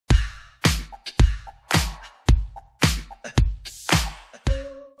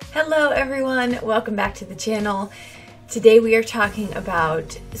Hello everyone, welcome back to the channel. Today we are talking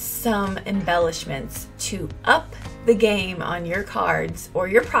about some embellishments to up the game on your cards or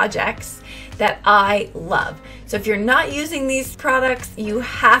your projects that I love. So if you're not using these products, you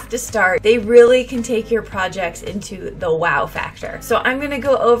have to start. They really can take your projects into the wow factor. So I'm going to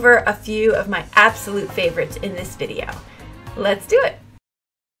go over a few of my absolute favorites in this video. Let's do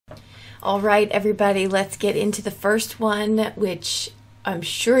it. All right, everybody, let's get into the first one, which I'm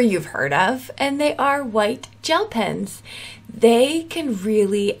sure you've heard of, and they are white gel pens. They can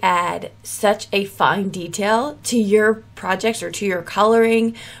really add such a fine detail to your projects or to your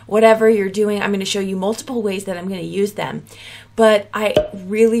coloring, whatever you're doing. I'm going to show you multiple ways that I'm going to use them. But I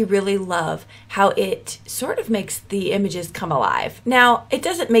really, really love how it sort of makes the images come alive. Now, it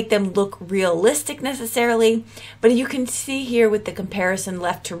doesn't make them look realistic necessarily, but you can see here with the comparison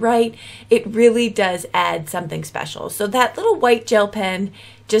left to right, it really does add something special. So that little white gel pen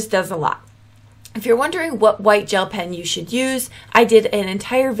just does a lot. If you're wondering what white gel pen you should use, I did an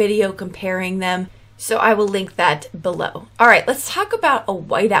entire video comparing them, so I will link that below. All right, let's talk about a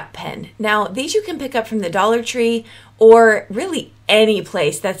whiteout pen. Now, these you can pick up from the Dollar Tree or really any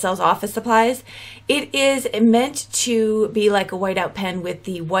place that sells office supplies. It is meant to be like a whiteout pen with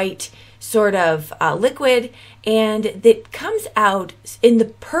the white sort of liquid, and it comes out in the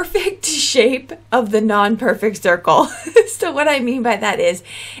perfect shape of the non-perfect circle. So what I mean by that is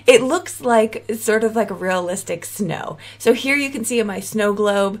it looks like sort of like a realistic snow. So here you can see my snow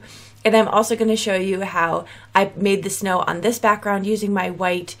globe, and I'm also going to show you how I made the snow on this background using my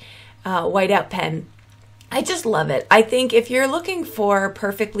white whiteout pen. I just love it. I think if you're looking for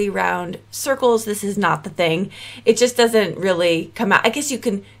perfectly round circles, this is not the thing. It just doesn't really come out. I guess you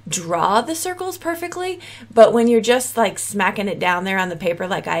can draw the circles perfectly, but when you're just like smacking it down there on the paper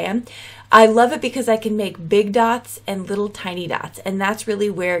like I am, I love it because I can make big dots and little tiny dots, and that's really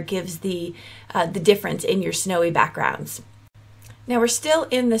where it gives the difference in your snowy backgrounds. Now we're still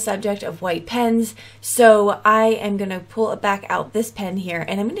in the subject of white pens, so I am going to pull back out this pen here,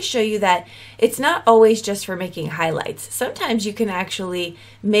 and I'm going to show you that it's not always just for making highlights. Sometimes you can actually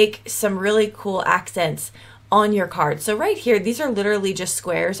make some really cool accents on your card. So right here, these are literally just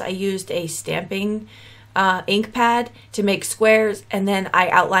squares. I used a stamping ink pad to make squares, and then I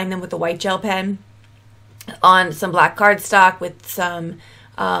outlined them with a white gel pen on some black cardstock with some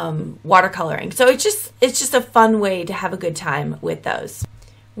watercoloring. So it's just a fun way to have a good time with those.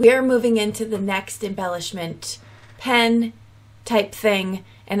 We are moving into the next embellishment pen type thing,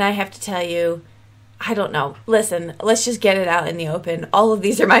 and I have to tell you, I don't know. Listen, let's just get it out in the open. All of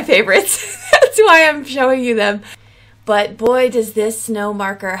these are my favorites. That's why I'm showing you them. But boy, does this snow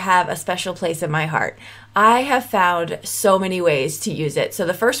marker have a special place in my heart. I have found so many ways to use it. So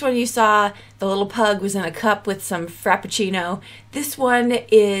the first one you saw, the little pug was in a cup with some Frappuccino. This one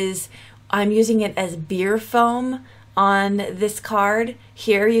is, I'm using it as beer foam on this card.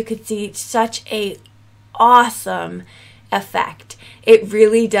 Here you could see such a awesome effect. It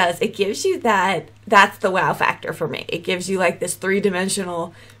really does. It gives you that's the wow factor for me. It gives you like this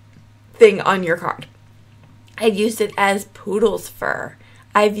three-dimensional thing on your card. I've used it as poodle's fur.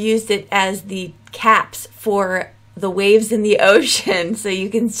 I've used it as the caps for the waves in the ocean, so you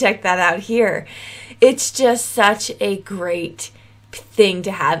can check that out here. It's just such a great thing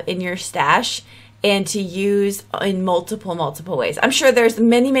to have in your stash and to use in multiple ways. I'm sure there's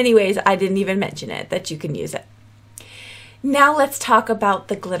many ways, I didn't even mention it, that you can use it. Now let's talk about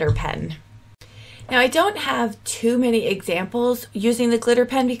the glitter pen. Now, I don't have too many examples using the glitter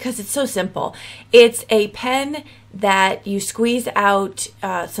pen because it's so simple. It's a pen that you squeeze out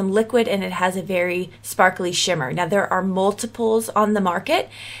some liquid, and it has a very sparkly shimmer. Now, there are multiples on the market,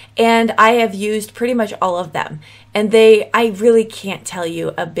 and I have used pretty much all of them. And I really can't tell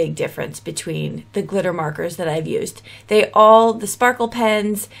you a big difference between the glitter markers that I've used. The sparkle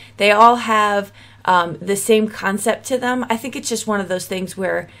pens, they all have the same concept to them. I think it's just one of those things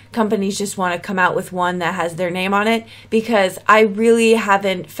where companies just want to come out with one that has their name on it, because I really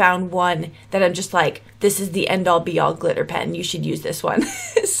haven't found one that I'm just like, this is the end all be all glitter pen, you should use this one.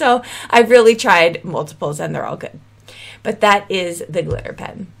 So I've really tried multiples and they're all good. But that is the glitter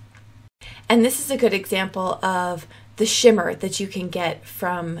pen. And this is a good example of the shimmer that you can get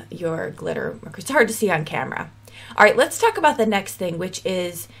from your glitter marker. It's hard to see on camera. All right, let's talk about the next thing, which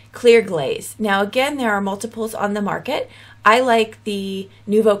is clear glaze. Now, again, there are multiples on the market. I like the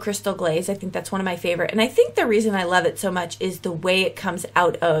Nuvo Crystal Glaze. I think that's one of my favorite. And I think the reason I love it so much is the way it comes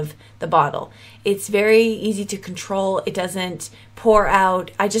out of the bottle. It's very easy to control. It doesn't pour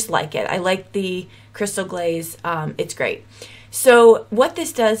out. I just like it. I like the Crystal Glaze. It's great. So what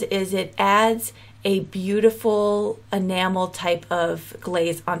this does is it adds a beautiful enamel type of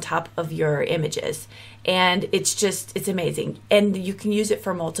glaze on top of your images. And it's amazing. And you can use it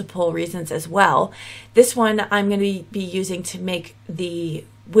for multiple reasons as well. This one I'm going to be using to make the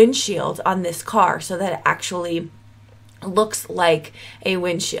windshield on this car so that it actually looks like a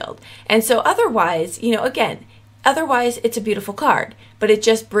windshield. And so otherwise, otherwise it's a beautiful card, but it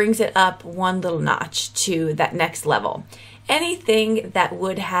just brings it up one little notch to that next level. Anything that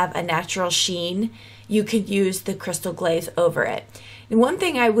would have a natural sheen, you could use the crystal glaze over it. And one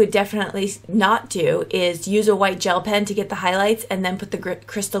thing I would definitely not do is use a white gel pen to get the highlights and then put the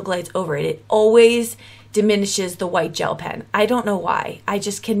crystal glaze over it. It always diminishes the white gel pen. I don't know why. I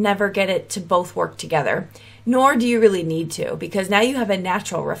just can never get it to both work together. Nor do you really need to, because now you have a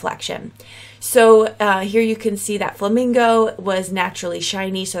natural reflection. So here you can see that flamingo was naturally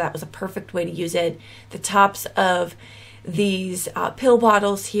shiny, so that was a perfect way to use it. The tops of these pill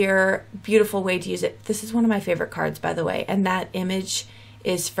bottles here, beautiful way to use it. This is one of my favorite cards, by the way, and that image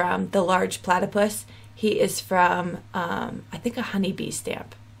is from the large platypus. He is from, I think, a honeybee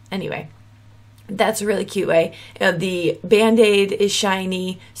stamp. Anyway, that's a really cute way. The Band-Aid is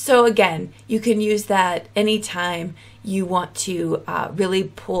shiny, so again, you can use that anytime you want to really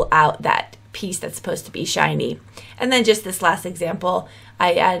pull out that piece that's supposed to be shiny. And then just this last example,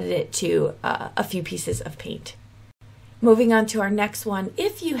 I added it to a few pieces of paint. Moving on to our next one,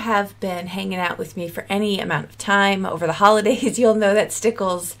 if you have been hanging out with me for any amount of time over the holidays, you'll know that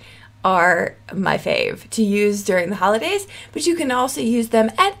stickles are my fave to use during the holidays, but you can also use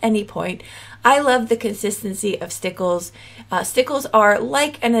them at any point. I love the consistency of stickles. Stickles are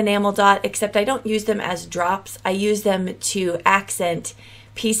like an enamel dot, except I don't use them as drops. I use them to accent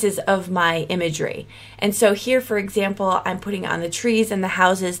pieces of my imagery. And so here, for example, I'm putting on the trees and the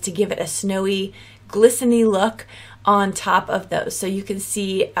houses to give it a snowy, glistening look on top of those. So you can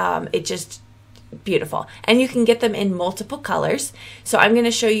see it just beautiful. And you can get them in multiple colors. So I'm going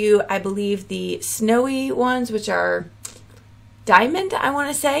to show you, I believe, the snowy ones, which are diamond, I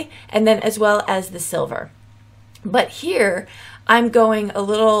want to say, and then as well as the silver. But here I'm going a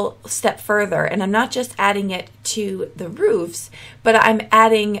little step further, and I'm not just adding it to the roofs, but I'm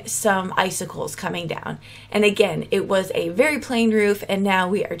adding some icicles coming down. And again, it was a very plain roof, and now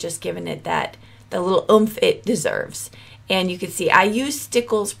we are just giving it the little oomph it deserves. And you can see I use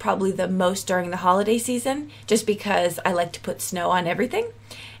stickles probably the most during the holiday season, just because I like to put snow on everything.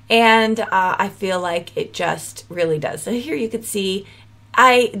 And I feel like it just really does. So here you can see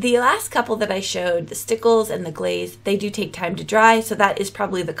the last couple that I showed, the stickles and the glaze, they do take time to dry. So that is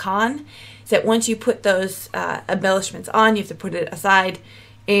probably the con, is that once you put those embellishments on, you have to put it aside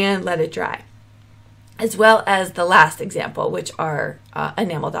and let it dry. As well as the last example, which are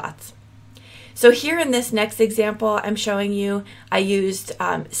enamel dots. So here in this next example I'm showing you, I used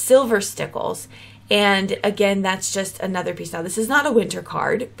silver stickles. And again, that's just another piece. Now, this is not a winter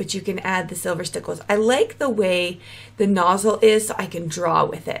card, but you can add the silver stickles. I like the way the nozzle is, so I can draw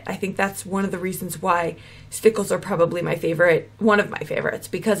with it. I think that's one of the reasons why stickles are probably my favorite, one of my favorites,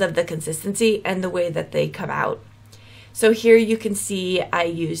 because of the consistency and the way that they come out. So here you can see I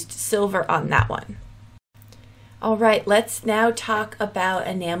used silver on that one. All right, let's now talk about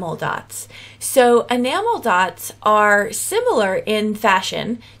enamel dots. So enamel dots are similar in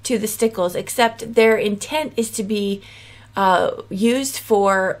fashion to the stickles, except their intent is to be used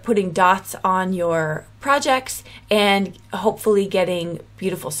for putting dots on your projects and hopefully getting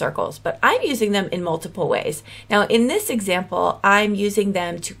beautiful circles. But I'm using them in multiple ways. Now in this example, I'm using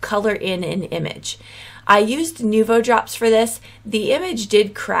them to color in an image. I used Nuvo drops for this. The image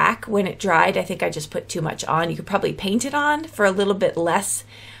did crack when it dried. I think I just put too much on. You could probably paint it on for a little bit less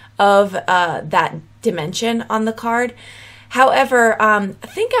of that dimension on the card. However,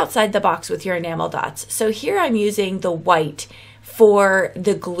 think outside the box with your enamel dots. So here I'm using the white for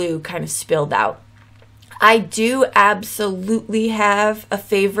the glue kind of spilled out. I do absolutely have a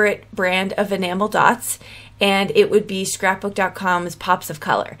favorite brand of enamel dots, and it would be scrapbook.com's Pops of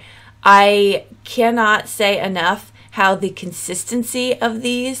Color. I cannot say enough how the consistency of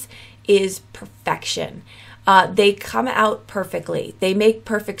these is perfection. They come out perfectly. They make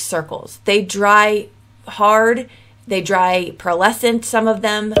perfect circles. They dry hard. They dry pearlescent, some of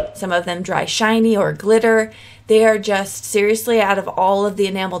them dry shiny or glitter. They are just, seriously, out of all of the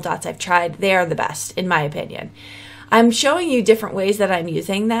enamel dots I've tried, they are the best, in my opinion. I'm showing you different ways that I'm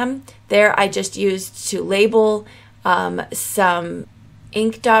using them. There I just used to label some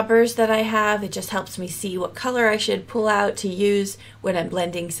ink daubers that I have. It just helps me see what color I should pull out to use when I'm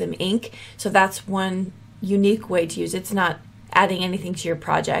blending some ink. So that's one unique way to use it. It's not adding anything to your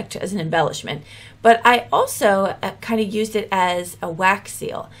project as an embellishment. But I also kind of used it as a wax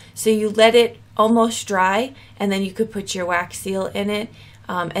seal. So you let it almost dry, and then you could put your wax seal in it,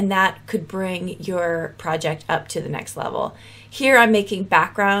 and that could bring your project up to the next level. Here I'm making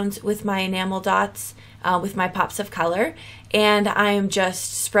backgrounds with my enamel dots, with my pops of color, and I am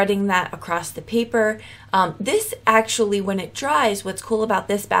just spreading that across the paper. This actually, when it dries, what's cool about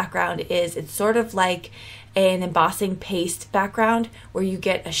this background is it's sort of like an embossing paste background where you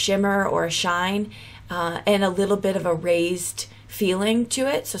get a shimmer or a shine and a little bit of a raised feeling to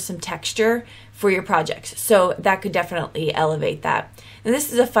it, so some texture for your projects. So that could definitely elevate that. And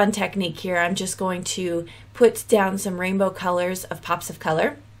this is a fun technique here. I'm just going to put down some rainbow colors of pops of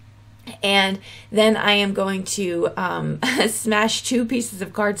color, and then I am going to smash 2 pieces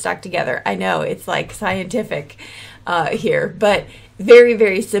of cardstock together. I know it's like scientific here, but very,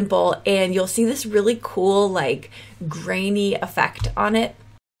 very simple, and you'll see this really cool like grainy effect on it.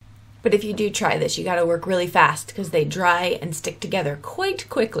 But if you do try this, you got to work really fast because they dry and stick together quite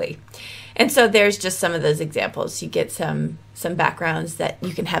quickly. And so there's just some of those examples. You get some backgrounds that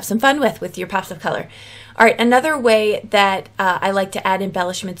you can have some fun with your pops of color. All right, another way that I like to add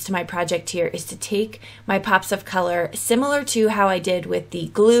embellishments to my project here is to take my pops of color similar to how I did with the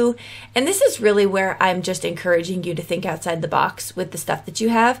glue. And this is really where I'm just encouraging you to think outside the box with the stuff that you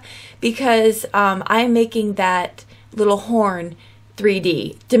have, because I'm making that little horn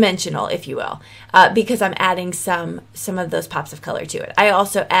 3D, dimensional, if you will, because I'm adding some of those pops of color to it. I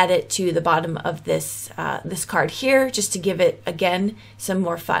also add it to the bottom of this this card here, just to give it, again, some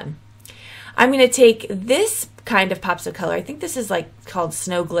more fun. I'm going to take this kind of pops of color. I think this is like called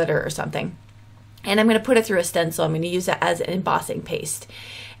snow glitter or something, and I'm going to put it through a stencil. I'm going to use it as an embossing paste.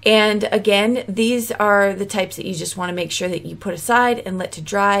 And again, these are the types that you just want to make sure that you put aside and let to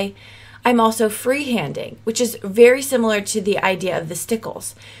dry. I'm also freehanding, which is very similar to the idea of the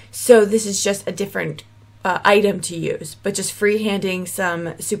stickles. So this is just a different item to use, but just freehanding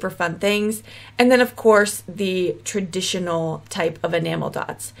some super fun things. And then of course the traditional type of enamel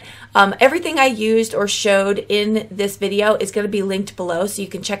dots. Everything I used or showed in this video is going to be linked below, so you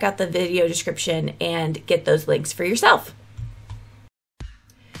can check out the video description and get those links for yourself.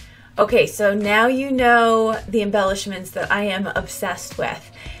 Okay, so now you know the embellishments that I am obsessed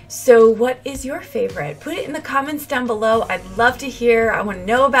with. So what is your favorite? Put it in the comments down below. I'd love to hear. I want to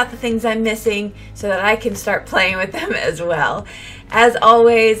know about the things I'm missing so that I can start playing with them as well. As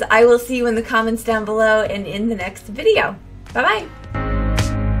always, I will see you in the comments down below and in the next video. Bye-bye.